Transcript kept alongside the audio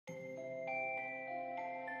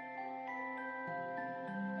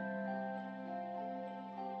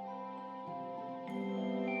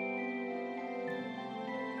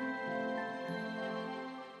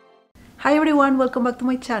Hi everyone, welcome back to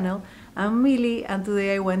my channel. I'm Mily and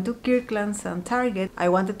today I went to Kirkland's and Target. I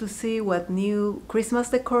wanted to see what new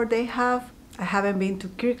Christmas decor they have. I haven't been to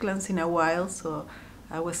Kirkland's in a while, so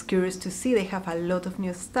I was curious to see. They have a lot of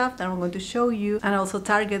new stuff that I'm going to show you, and also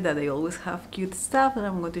Target, that they always have cute stuff that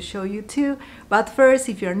I'm going to show you too. But first,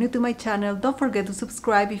 if you're new to my channel, don't forget to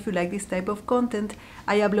subscribe if you like this type of content.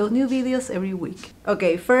 I upload new videos every week.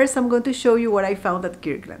 Okay, first I'm going to show you what I found at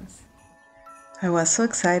Kirkland's. I was so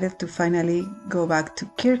excited to finally go back to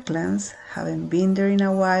Kirkland's. Haven't been there in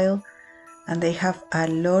a while, and they have a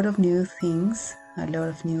lot of new things, a lot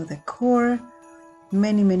of new decor,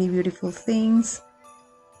 many beautiful things.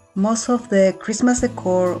 Most of the Christmas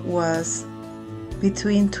decor was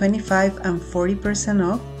between 25 and 40%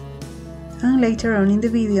 off, and later on in the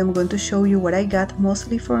video I'm going to show you what I got,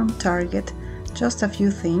 mostly from Target, just a few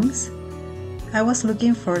things. I was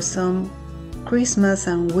looking for some Christmas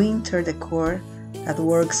and winter decor that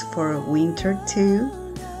works for winter too,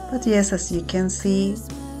 but yes, as you can see,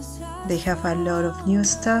 they have a lot of new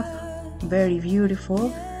stuff, very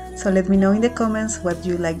beautiful. So let me know in the comments what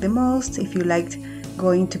you like the most. If you liked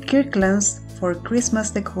going to Kirkland's for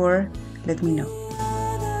Christmas decor, let me know.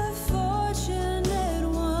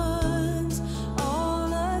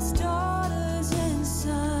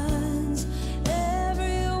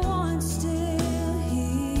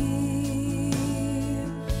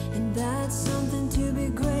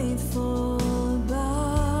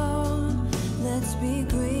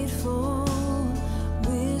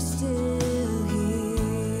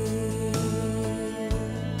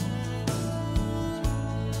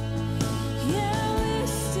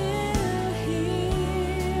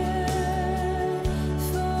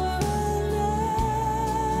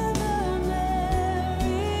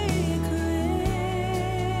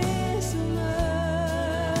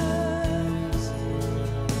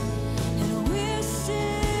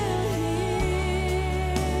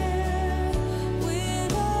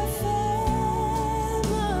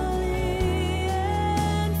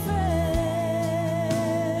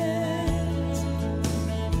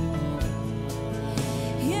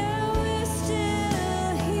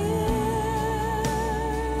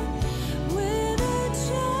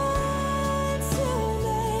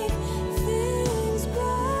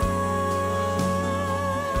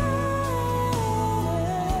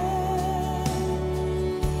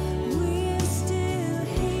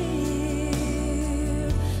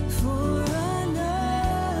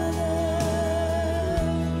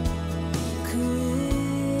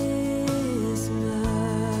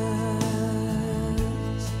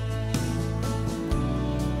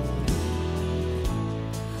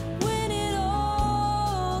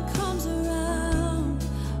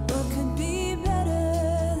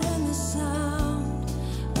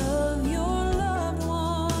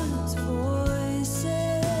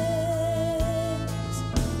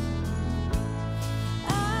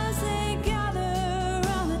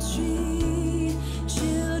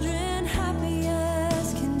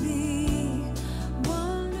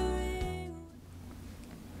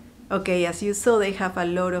 Okay, as you saw, they have a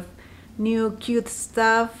lot of new cute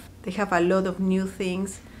stuff. They have a lot of new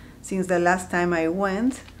things since the last time I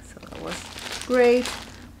went, so that was great.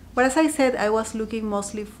 But as I said, I was looking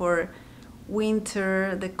mostly for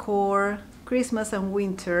winter decor, Christmas and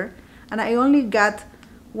winter, and I only got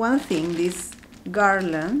one thing, this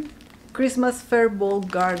garland, Christmas fair ball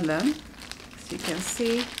garland. As you can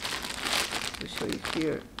see, I'll show you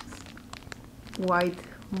here, white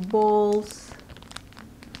balls.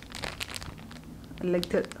 I like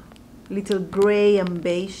the little gray and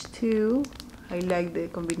beige too. I like the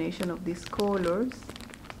combination of these colors.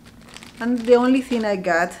 And the only thing I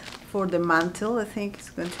got for the mantle, I think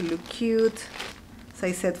it's going to look cute, as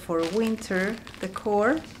I said, for winter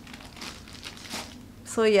decor.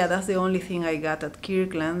 So yeah, that's the only thing I got at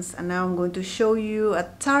Kirkland's. And now I'm going to show you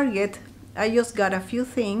at Target. I just got a few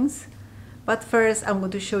things, but first I'm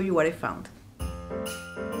going to show you what I found.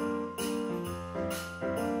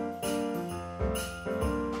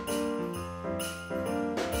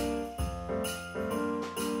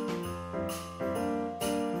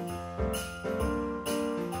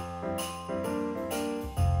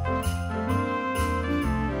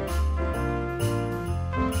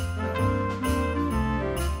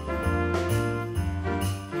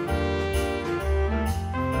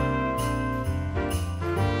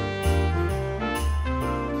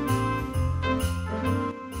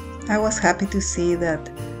 I was happy to see that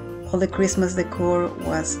all the Christmas decor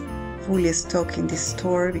was fully stocked in this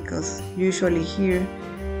store, because usually here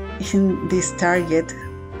in this Target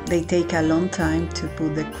they take a long time to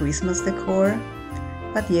put the Christmas decor.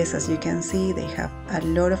 But yes, as you can see, they have a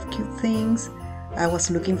lot of cute things. I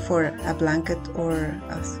was looking for a blanket or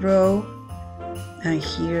a throw, and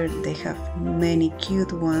here they have many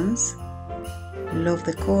cute ones. Love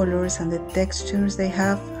the colors and the textures they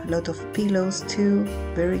have. A lot of pillows too,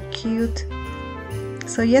 very cute.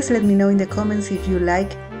 So yes, let me know in the comments if you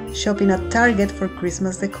like shopping at Target for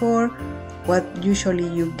Christmas decor, what usually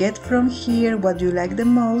you get from here, what you like the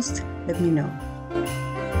most. Let me know.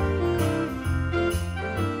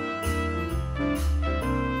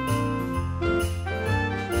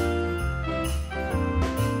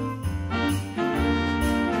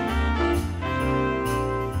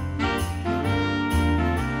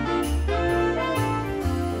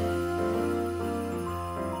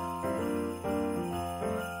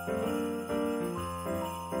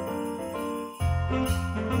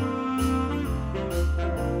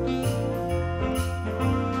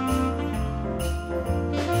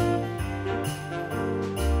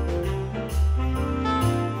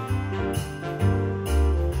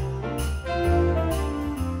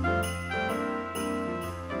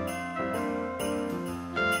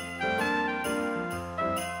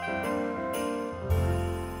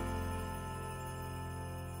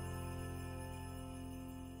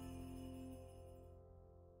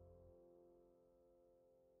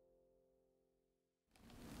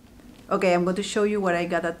 Okay, I'm going to show you what I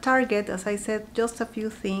got at Target. As I said, just a few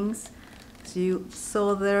things. As you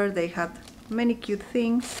saw there, they had many cute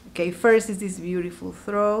things. Okay, first is this beautiful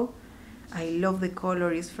throw. I love the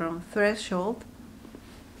color, it's from Threshold.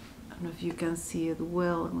 I don't know if you can see it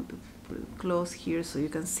well. I'm going to put it close here so you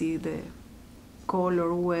can see the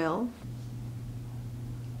color well.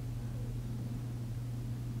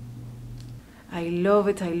 I love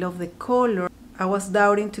it, I love the color. I was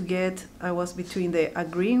doubting to get, I was between a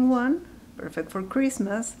green one, perfect for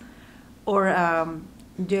Christmas, or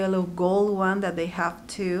yellow gold one that they have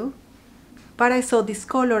too. But I saw this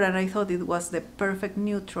color and I thought it was the perfect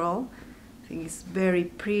neutral. I think it's very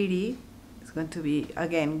pretty. It's going to be,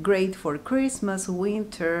 again, great for Christmas,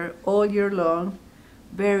 winter, all year long.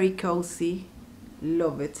 Very cozy.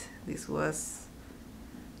 Love it. This was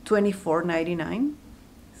 $24.99.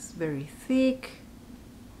 It's very thick.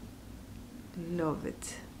 Love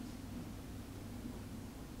it.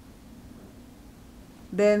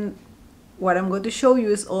 Then what I'm going to show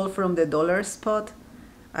you is all from the dollar spot.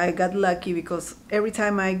 I got lucky because every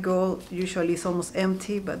time I go, usually it's almost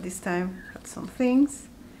empty, but this time I had some things.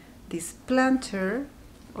 This planter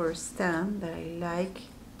or stand that I like.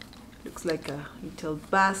 Looks like a little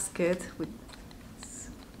basket with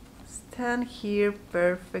stand here,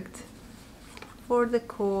 perfect for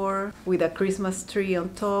decor, with a Christmas tree on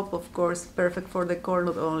top, of course, perfect for decor,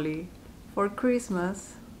 not only for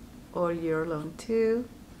Christmas, all year long too.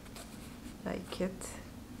 Like it.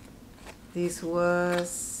 This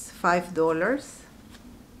was $5.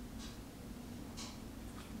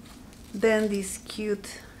 Then this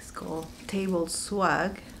cute, it's called Table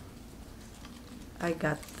Swag. I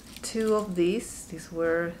got 2 of these. These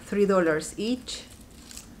were $3 each.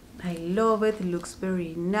 I love it. It looks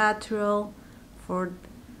very natural for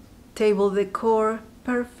table decor.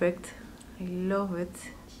 Perfect. I love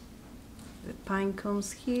it. The pine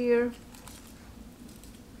cones here.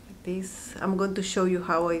 Like this. I'm going to show you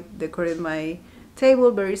how I decorate my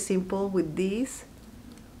table. Very simple with these.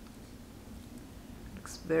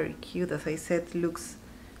 Looks very cute. As I said, looks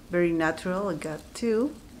very natural. I got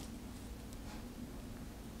 2.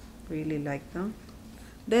 Really like them.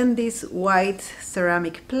 Then this white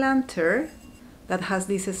ceramic planter that has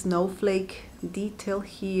this snowflake detail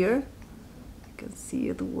here. You can see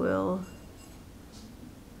it well.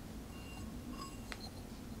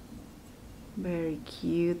 Very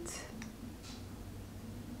cute.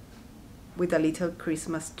 With a little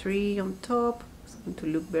Christmas tree on top. It's going to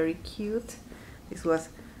look very cute. This was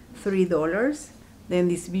 $3. Then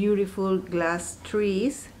these beautiful glass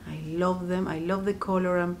trees. I love them. I love the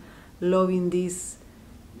color. I'm loving these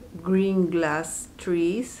green glass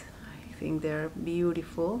trees. I think they're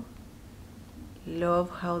beautiful. Love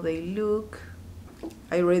how they look.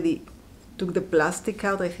 I already took the plastic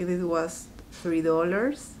out. I think it was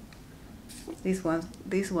 $3. This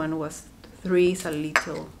one was $3. It's a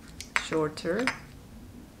little shorter.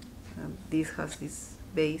 This has this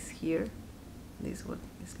base here. This one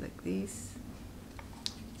is like this.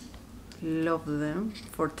 Love them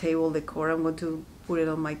for table decor. I'm going to put it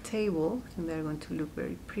on my table and they're going to look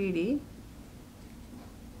very pretty.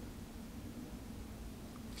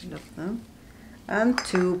 Love them. And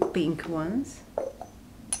 2 pink ones.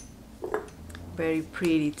 Very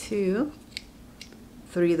pretty too.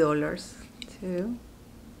 $3 too.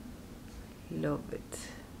 Love it.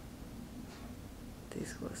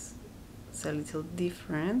 It's a little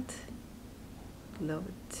different. Love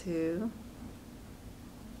it too.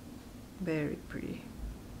 Very pretty.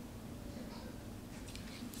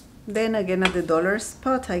 Then again at the dollar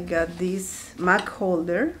spot I got this mug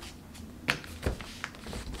holder.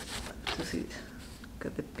 To see,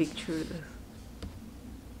 got the picture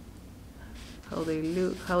how they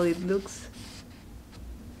look, how it looks.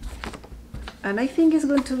 And I think it's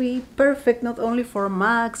going to be perfect not only for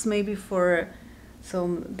mugs, maybe for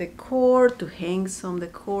some decor, to hang some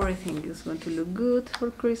decor. I think it's going to look good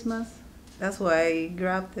for Christmas. That's why I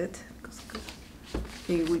grabbed it, because I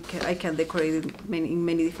think I can decorate it in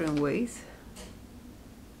many different ways.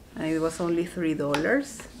 And it was only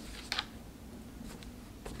 $3.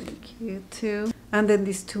 Very cute too. And then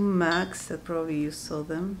these two mugs that probably you saw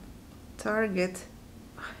them. Target,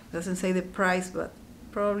 doesn't say the price, but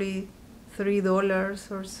probably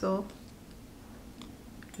 $3 or so.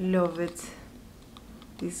 Love it.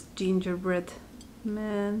 This gingerbread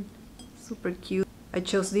man, super cute. I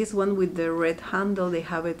chose this one with the red handle. They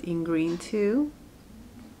have it in green too.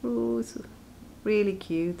 Ooh, it's really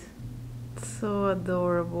cute. So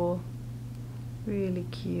adorable. Really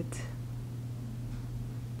cute.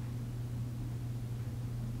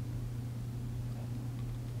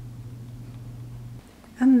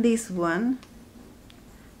 And this one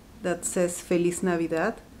that says Feliz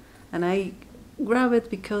Navidad, and I grab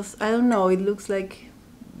it because I don't know, it looks like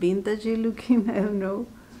vintagey looking. I don't know,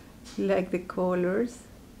 like the colors.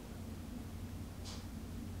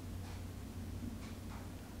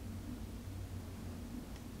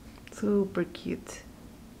 Super cute.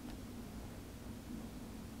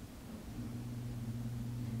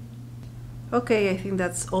 Okay, I think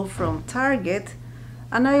that's all from Target.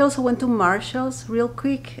 And I also went to Marshall's real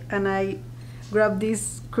quick and I grabbed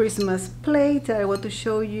this Christmas plate I want to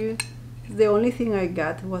show you. The only thing I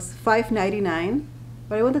got was $5.99,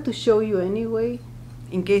 but I wanted to show you anyway,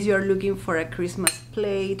 in case you are looking for a Christmas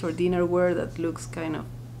plate or dinnerware that looks kind of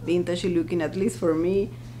vintagey looking. At least for me,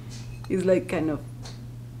 it's like kind of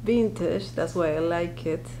vintage. That's why I like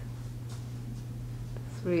it.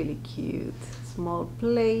 It's really cute. Small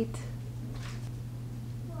plate.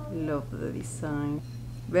 Love the design.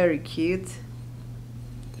 Very cute.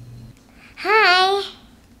 Hi!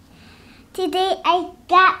 Today I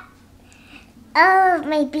got all of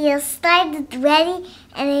my bills started ready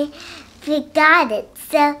and I forgot it.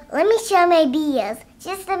 So let me show my bills.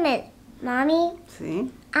 Just a minute. Mommy? See?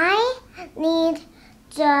 I need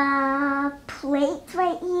the plate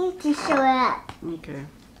right here to show up. Okay.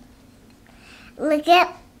 Look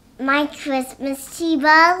at my Christmas tree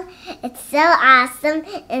ball. It's so awesome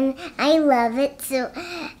and I love it. So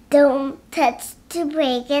don't touch to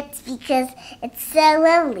break it because it's so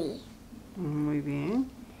lovely. Muy bien.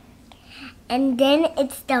 And then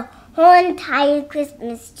it's the whole entire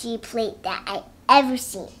Christmas tree plate that I ever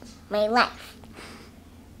seen in my life.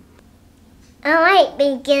 Alright,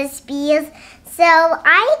 biggest beers. So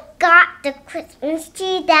I got the Christmas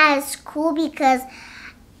tree. That is cool because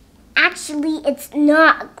actually it's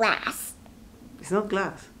not glass. It's not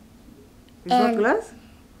glass. It's not glass?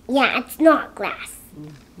 Yeah, it's not glass. Okay.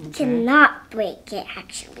 You cannot break it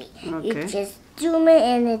actually. Okay. You just zoom it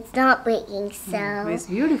and it's not breaking. So It's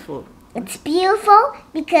beautiful. it's beautiful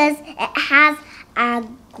because it has a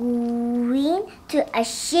green to a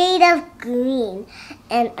shade of green.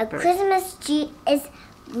 And a Christmas tree is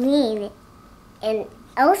green. And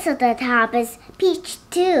also the top is peach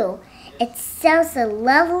too. It's so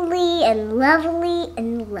lovely and lovely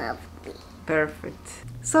and lovely. Perfect.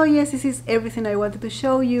 So yes, this is everything I wanted to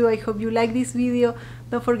show you. I hope you like this video.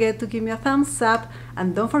 Don't forget to give me a thumbs up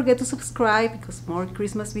and don't forget to subscribe because more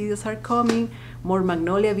Christmas videos are coming, more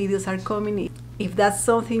Magnolia videos are coming. If that's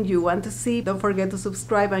something you want to see, don't forget to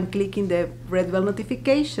subscribe and click in the red bell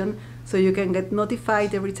notification so you can get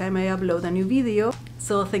notified every time I upload a new video.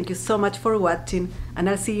 So thank you so much for watching and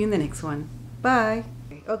I'll see you in the next one. Bye.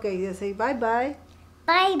 Okay, just say bye-bye.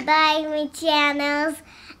 Bye-bye, my channels.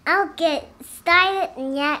 I'll get started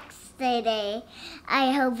next day.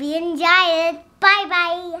 I hope you enjoyed it.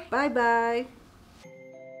 Bye-bye. Bye-bye.